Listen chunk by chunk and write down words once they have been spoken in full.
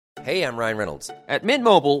Hey, I'm Ryan Reynolds. At Mint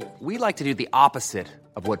Mobile, we like to do the opposite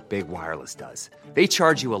of what Big Wireless does. They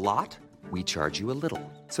charge you a lot, we charge you a little.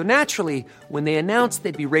 So naturally, when they announced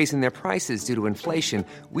they'd be raising their prices due to inflation,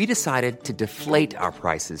 we decided to deflate our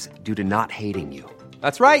prices due to not hating you.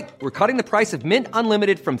 That's right. We're cutting the price of Mint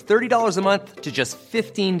Unlimited from $30 a month to just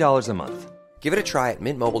 $15 a month. Give it a try at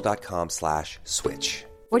mintmobile.com/switch.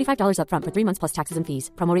 $45 up front for 3 months plus taxes and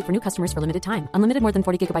fees. Promo rate for new customers for limited time. Unlimited more than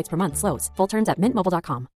 40 gigabytes per month. Slows full terms at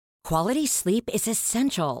mintmobile.com. Quality sleep is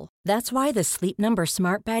essential. That's why the Sleep Number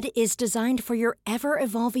Smart Bed is designed for your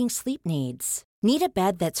ever-evolving sleep needs. Need a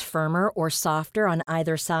bed that's firmer or softer on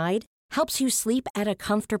either side? Helps you sleep at a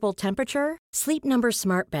comfortable temperature? Sleep Number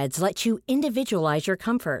Smart Beds let you individualize your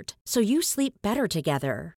comfort, so you sleep better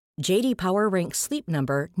together. J.D. Power ranks Sleep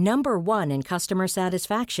Number number 1 in customer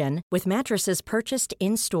satisfaction with mattresses purchased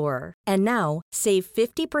in-store. And now, save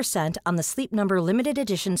 50% on the Sleep Number Limited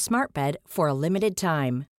Edition Smart Bed for a limited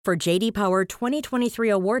time. For J.D. Power 2023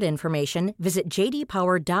 award information, visit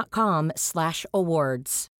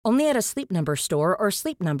jdpower.com/awards. Only at a Sleep Number store or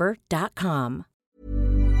sleepnumber.com.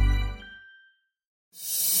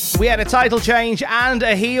 We had a title change and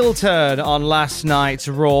a heel turn on last night's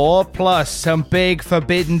Raw, plus some big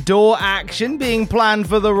Forbidden Door action being planned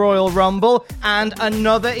for the Royal Rumble, and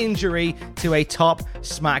another injury to a top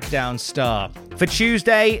SmackDown star. For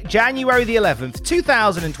Tuesday, January the 11th,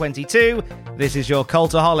 2022, this is your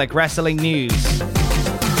Cultaholic Wrestling News.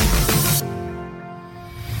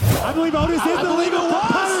 I believe Otis is the legal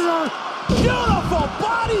competitor. Beautiful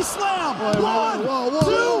body slam. One,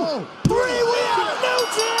 two, three. We have new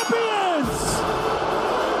champions.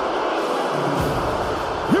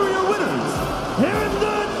 Here are your winners. And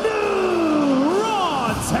the new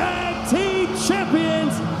Raw Tag Team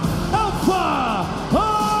Champions, Alpha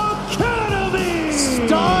Academy.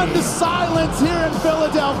 Stunned silence here in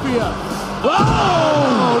Philadelphia.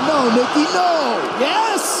 Oh, no, Nikki, no.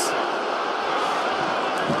 Yes.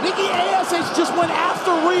 Nikki ASH just went after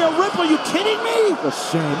Rhea Ripley. Are you kidding me? A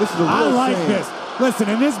shame. This is a real I like shame. this. Listen,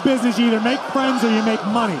 in this business, you either make friends or you make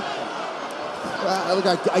money. Look,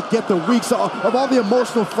 I get the weeks of all the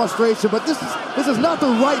emotional frustration, but this is not the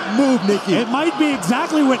right move, Nikki. It might be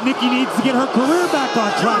exactly what Nikki needs to get her career back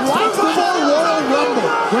on track. Right before Royal Rumble,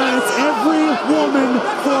 where it's every woman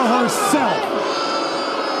for herself.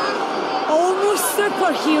 Only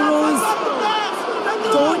superheroes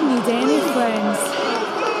don't need any friends.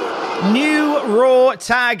 New Raw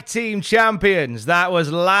Tag Team Champions. That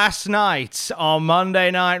was last night on Monday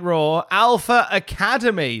Night Raw. Alpha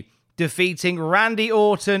Academy defeating Randy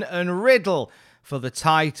Orton and Riddle for the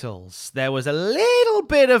titles. There was a little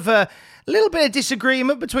bit of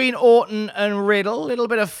disagreement between Orton and Riddle. A little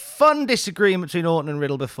bit of fun disagreement between Orton and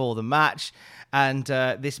Riddle before the match. And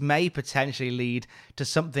this may potentially lead to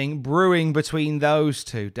something brewing between those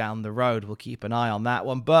two down the road. We'll keep an eye on that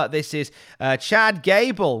one. But this is Chad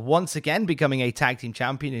Gable once again becoming a tag team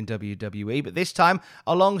champion in WWE, but this time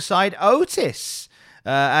alongside Otis.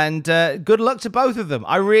 And good luck to both of them.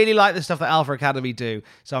 I really like the stuff that Alpha Academy do,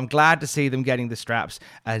 so I'm glad to see them getting the straps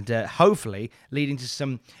and hopefully leading to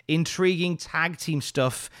some intriguing tag team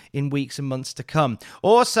stuff in weeks and months to come.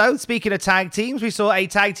 Also, speaking of tag teams, we saw a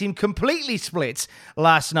tag team completely split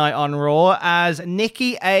last night on Raw as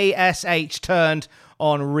Nikki ASH turned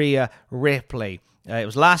on Rhea Ripley. It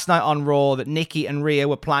was last night on Raw that Nikki and Rhea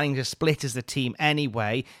were planning to split as the team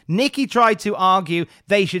anyway. Nikki tried to argue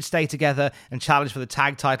they should stay together and challenge for the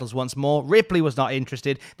tag titles once more. Ripley was not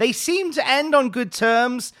interested. They seemed to end on good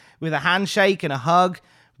terms with a handshake and a hug,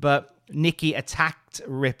 but Nikki attacked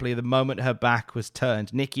Ripley the moment her back was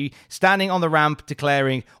turned. Nikki standing on the ramp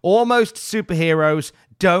declaring, "Almost superheroes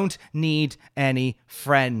don't need any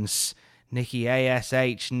friends." Nikki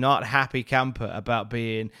ASH not happy camper about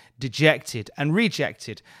being dejected and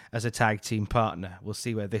rejected as a tag team partner. We'll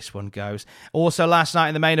see where this one goes. Also last night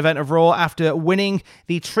in the main event of Raw, after winning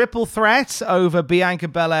the triple threat over Bianca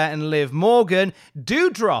Belair and Liv Morgan,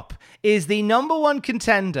 Doudrop is the number one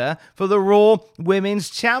contender for the Raw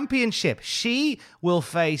Women's Championship. She will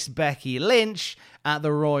face Becky Lynch at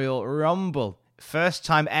the Royal Rumble. First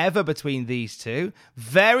time ever between these two.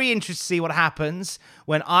 Very interested to see what happens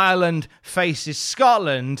when Ireland faces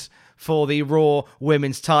Scotland for the Raw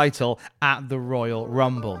Women's title at the Royal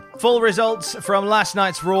Rumble. Full results from last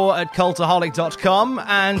night's Raw at Cultaholic.com.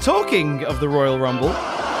 And talking of the Royal Rumble,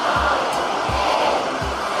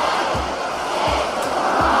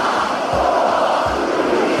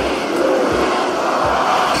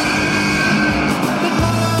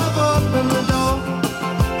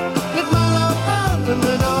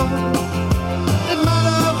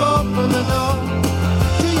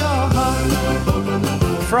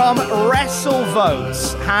 from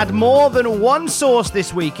WrestleVotes had more than one source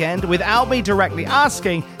this weekend, without me directly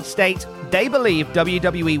asking, state they believe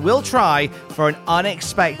WWE will try for an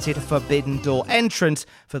unexpected Forbidden Door entrant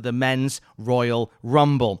for the Men's Royal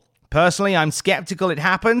Rumble. Personally, I'm skeptical it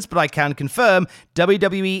happens, but I can confirm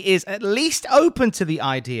WWE is at least open to the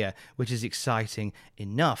idea, which is exciting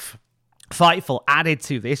enough. Fightful added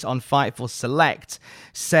to this on Fightful Select,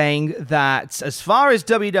 saying that as far as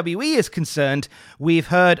WWE is concerned, we've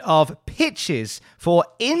heard of pitches for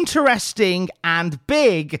interesting and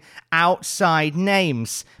big outside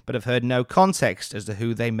names, but have heard no context as to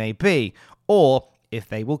who they may be, or if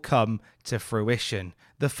they will come to fruition.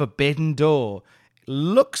 The Forbidden Door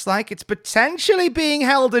looks like it's potentially being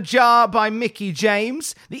held ajar by Mickie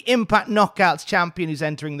James, the Impact Knockouts champion who's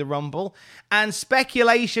entering the Rumble, and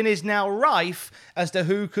speculation is now rife as to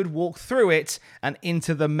who could walk through it and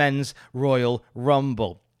into the Men's Royal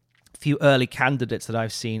Rumble. A few early candidates that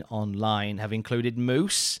I've seen online have included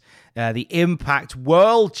Moose, the Impact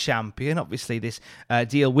World Champion. Obviously, this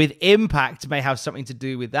deal with Impact may have something to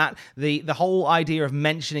do with that. The whole idea of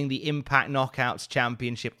mentioning the Impact Knockouts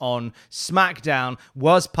Championship on SmackDown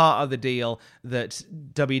was part of the deal that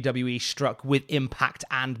WWE struck with Impact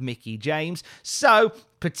and Mickie James. So,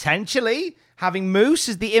 potentially, having Moose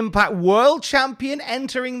as the Impact World Champion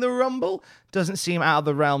entering the Rumble doesn't seem out of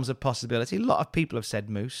the realms of possibility. A lot of people have said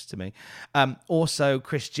Moose to me. Also,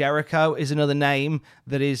 Chris Jericho is another name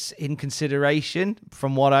that is in consideration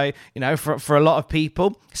from what I, for a lot of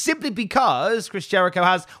people, simply because Chris Jericho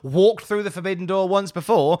has walked through the Forbidden Door once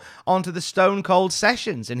before onto the Stone Cold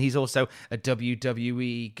Sessions, and he's also a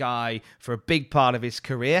WWE guy for a big part of his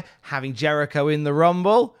career. Having Jericho in the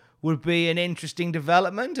Rumble would be an interesting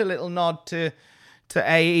development, a little nod to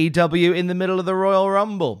AEW in the middle of the Royal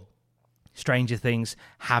Rumble. Stranger things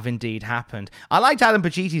have indeed happened. I liked Adam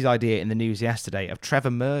Pachiti's idea in the news yesterday of Trevor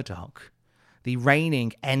Murdoch, the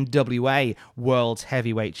reigning NWA World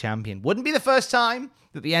Heavyweight Champion. Wouldn't be the first time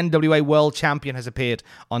that the NWA World Champion has appeared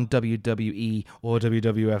on WWE or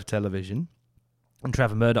WWF television. And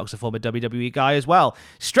Trevor Murdoch's a former WWE guy as well.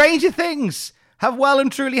 Stranger things have well and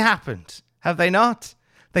truly happened, have they not?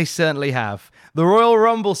 They certainly have. The Royal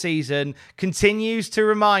Rumble season continues to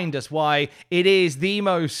remind us why it is the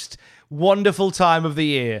most wonderful time of the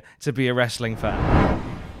year to be a wrestling fan.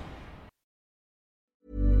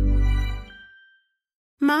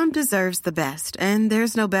 Mom deserves the best, and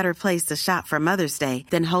there's no better place to shop for Mother's Day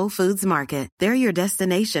than Whole Foods Market. They're your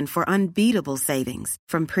destination for unbeatable savings,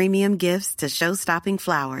 from premium gifts to show-stopping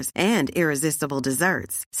flowers and irresistible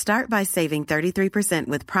desserts. Start by saving 33%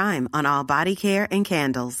 with Prime on all body care and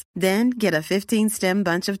candles. Then get a 15-stem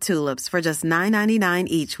bunch of tulips for just $9.99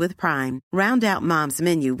 each with Prime. Round out Mom's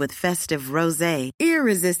menu with festive rosé,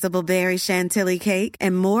 irresistible berry chantilly cake,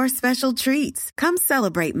 and more special treats. Come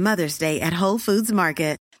celebrate Mother's Day at Whole Foods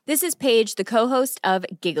Market. This is Paige, the co-host of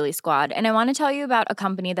Giggly Squad, and I want to tell you about a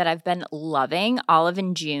company that I've been loving, Olive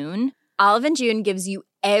 & June. Olive & June gives you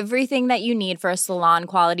everything that you need for a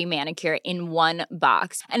salon-quality manicure in one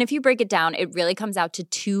box. And if you break it down, it really comes out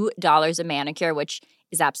to $2 a manicure, which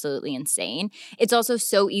is absolutely insane. It's also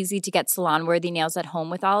so easy to get salon-worthy nails at home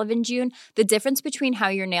with Olive & June. The difference between how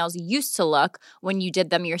your nails used to look when you did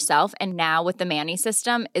them yourself and now with the Mani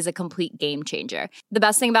system is a complete game changer. The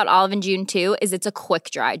best thing about Olive & June, too, is it's a quick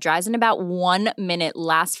dry. Dries in about 1 minute,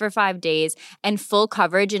 lasts for 5 days, and full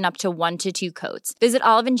coverage in up to 1 to 2 coats. Visit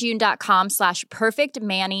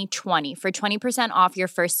oliveandjune.com/perfectmani20 for 20% off your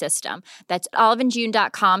first system. That's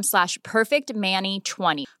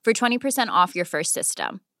oliveandjune.com/perfectmani20 for 20% off your first system.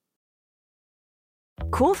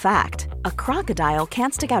 Cool fact, a crocodile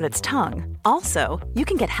can't stick out its tongue. Also, you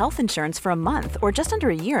can get health insurance for a month or just under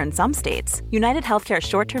a year in some states. United Healthcare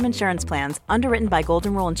short-term insurance plans, underwritten by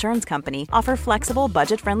Golden Rule Insurance Company, offer flexible,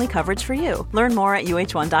 budget-friendly coverage for you. Learn more at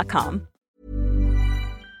uh1.com.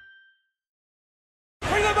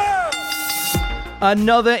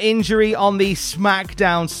 Another injury on the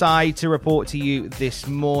SmackDown side to report to you this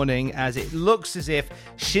morning, as it looks as if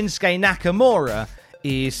Shinsuke Nakamura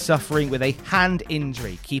is suffering with a hand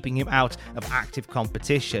injury, keeping him out of active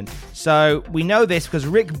competition. So we know this because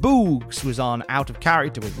Rick Boogs was on Out of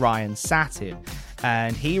Character with Ryan Satin,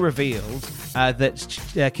 and he revealed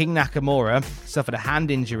that King Nakamura suffered a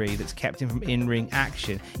hand injury that's kept him from in-ring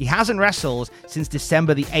action. He hasn't wrestled since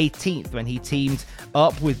December the 18th when he teamed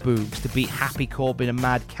up with Boogs to beat Happy Corbin and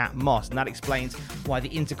Madcap Moss, and that explains why the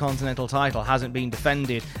Intercontinental title hasn't been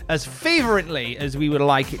defended as fervently as we would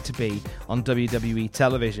like it to be on WWE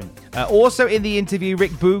television. Also in the interview,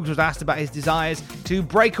 Rick Boogs was asked about his desires to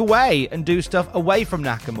break away and do stuff away from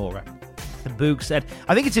Nakamura. And Boogs said,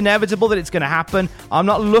 "I think it's inevitable that it's going to happen. I'm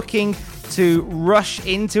not looking to rush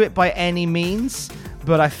into it by any means,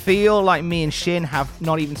 but I feel like me and Shin have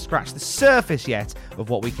not even scratched the surface yet of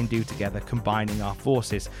what we can do together, combining our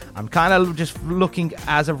forces. I'm kind of just looking,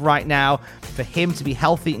 as of right now, for him to be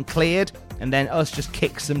healthy and cleared, and then us just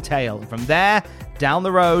kick some tail. And from there, down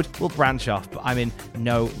the road, we'll branch off, but I'm in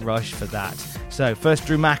no rush for that. So first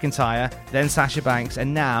Drew McIntyre, then Sasha Banks,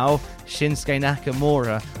 and now Shinsuke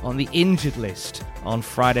Nakamura on the injured list on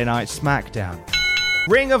Friday Night SmackDown.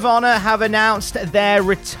 Ring of Honor have announced their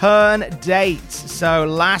return date. So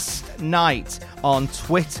last night on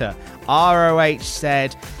Twitter, ROH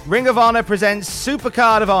said, Ring of Honor presents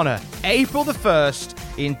Supercard of Honor, April the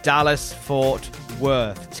 1st in Dallas-Fort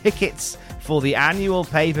Worth. Tickets for the annual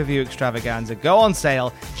pay-per-view extravaganza go on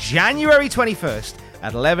sale January 21st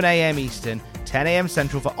at 11 a.m. Eastern, 10 a.m.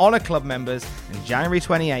 Central for Honor Club members, and January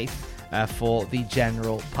 28th for the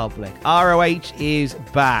general public. ROH is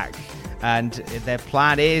back, and their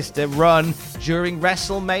plan is to run during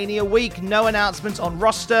WrestleMania week. No announcements on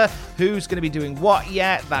roster, who's going to be doing what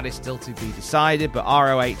yet. That is still to be decided, but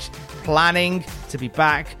ROH planning to be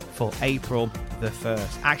back for April the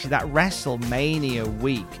 1st. Actually, that WrestleMania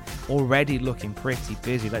week already looking pretty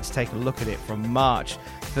busy. Let's take a look at it from March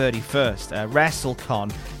 31st.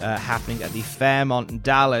 WrestleCon happening at the Fairmont in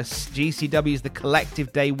Dallas. GCW is the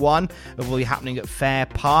collective day one. It will be happening at Fair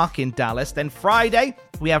Park in Dallas. Then Friday,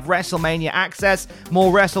 we have WrestleMania Access,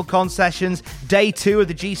 more WrestleCon sessions, day two of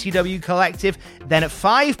the GCW collective. Then at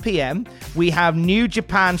 5 p.m., we have New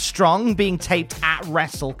Japan Strong being taped at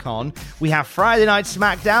WrestleCon. We have Friday Night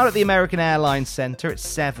SmackDown at the American Airlines Center at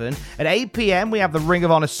 7. At 8 p.m., we have the Ring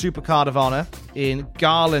of Honor Supercard of Honor in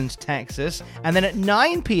Garland, Texas. And then at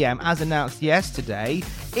 9 p.m., as announced yesterday,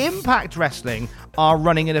 Impact Wrestling are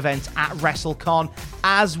running an event at WrestleCon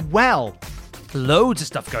as well. Loads of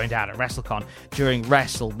stuff going down at WrestleCon during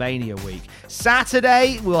WrestleMania week.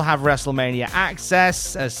 Saturday, we'll have WrestleMania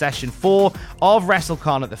Access, Session 4 of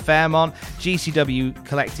WrestleCon at the Fairmont, GCW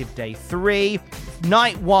Collective Day 3,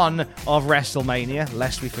 Night 1 of WrestleMania,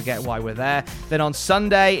 lest we forget why we're there. Then on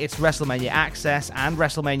Sunday, it's WrestleMania Access and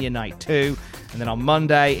WrestleMania Night 2. And then on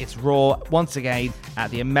Monday, it's Raw, once again, at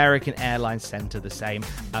the American Airlines Center, the same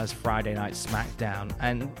as Friday Night SmackDown.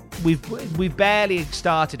 And we've barely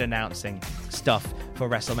started announcing stuff for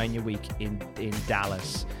WrestleMania week in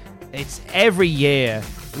Dallas. It's every year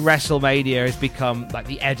WrestleMania has become like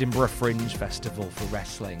the Edinburgh Fringe Festival for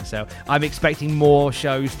wrestling. So I'm expecting more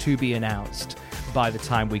shows to be announced by the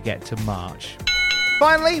time we get to March.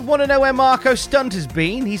 Finally, want to know where Marco Stunt has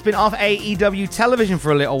been? He's been off AEW television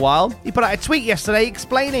for a little while. He put out a tweet yesterday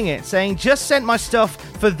explaining it, saying, just sent my stuff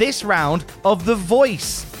for this round of The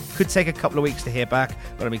Voice. Could take a couple of weeks to hear back,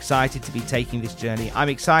 but I'm excited to be taking this journey. I'm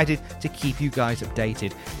excited to keep you guys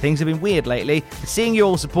updated. Things have been weird lately, but seeing you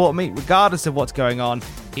all support me, regardless of what's going on,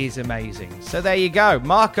 is amazing. So there you go.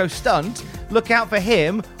 Marco Stunt, look out for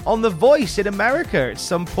him on The Voice in America at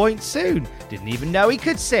some point soon. Didn't even know he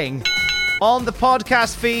could sing. On the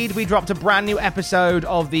podcast feed, we dropped a brand new episode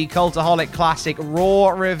of the Cultaholic Classic Raw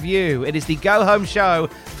Review. It is the go-home show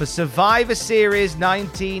for Survivor Series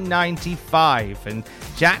 1995. And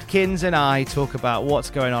Jatkins and I talk about what's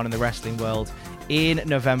going on in the wrestling world in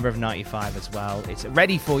November of 95 as well. It's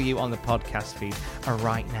ready for you on the podcast feed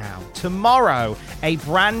right now. Tomorrow, a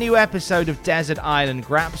brand new episode of Desert Island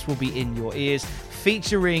Graps will be in your ears,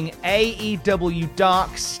 featuring AEW Dark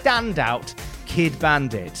standout Kid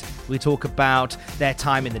Bandit. We talk about their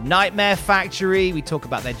time in the Nightmare Factory. We talk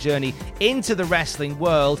about their journey into the wrestling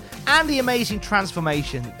world and the amazing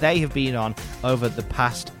transformation that they have been on over the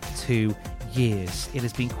past 2 years. It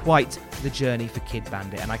has been quite the journey for Kid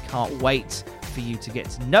Bandit, and I can't wait for you to get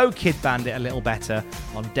to know Kid Bandit a little better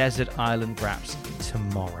on Desert Island Graps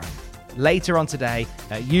tomorrow. Later on today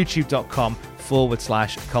at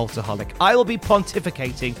youtube.com/Cultaholic, I will be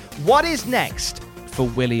pontificating what is next for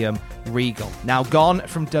William Regal. Now gone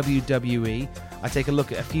from WWE, I take a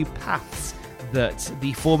look at a few paths that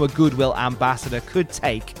the former Goodwill ambassador could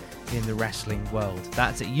take in the wrestling world.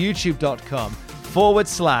 That's at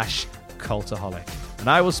youtube.com/Cultaholic. And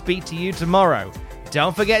I will speak to you tomorrow.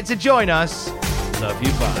 Don't forget to join us. Love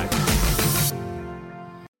you, bye.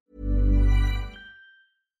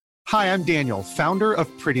 Hi, I'm Daniel, founder of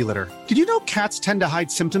Pretty Litter. Did you know cats tend to hide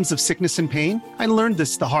symptoms of sickness and pain? I learned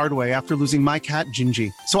this the hard way after losing my cat, Gingy.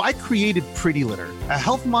 So I created Pretty Litter, a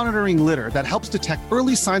health monitoring litter that helps detect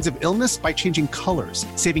early signs of illness by changing colors,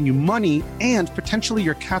 saving you money and potentially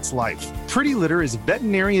your cat's life. Pretty Litter is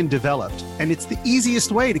veterinarian developed, and it's the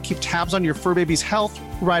easiest way to keep tabs on your fur baby's health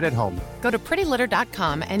right at home. Go to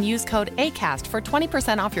prettylitter.com and use code ACAST for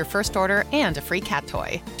 20% off your first order and a free cat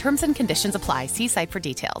toy. Terms and conditions apply. See site for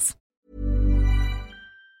details.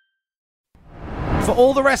 For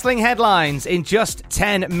all the wrestling headlines in just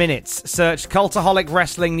 10 minutes, search Cultaholic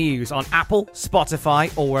Wrestling News on Apple,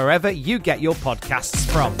 Spotify, or wherever you get your podcasts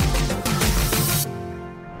from.